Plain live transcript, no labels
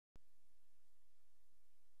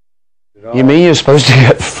You mean you're supposed to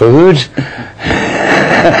get food?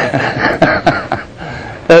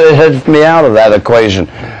 It had me out of that equation.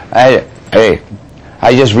 I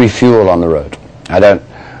just refuel on the road. I don't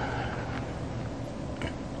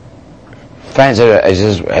fancy it. It's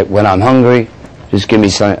just when I'm hungry, just give me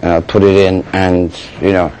something and I'll put it in, and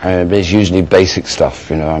you know, it's usually basic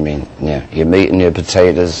stuff. You know, I mean, yeah, your meat and your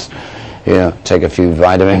potatoes. You know, take a few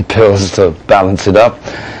vitamin pills to balance it up,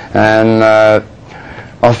 and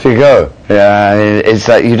off you go. Yeah, it's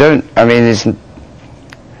like you don't. I mean, it's.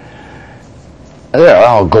 There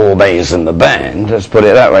are gourmets in the band, let's put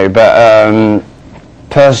it that way, but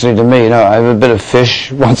personally to me, you know, I have a bit of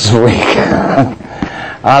fish once a week.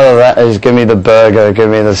 Out of that is give me the burger, give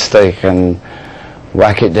me the steak, and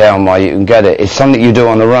whack it down while you can get it. It's something you do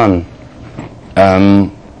on the run.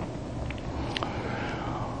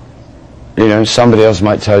 You know, somebody else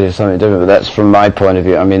might tell you something different, but that's from my point of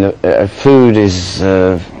view. I mean, food is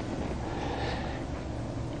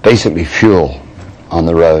basically fuel on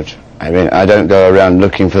the road. I mean, I don't go around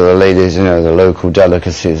looking for the ladies, you know, the local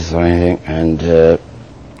delicacies or anything, and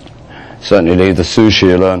certainly leave the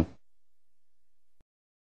sushi alone.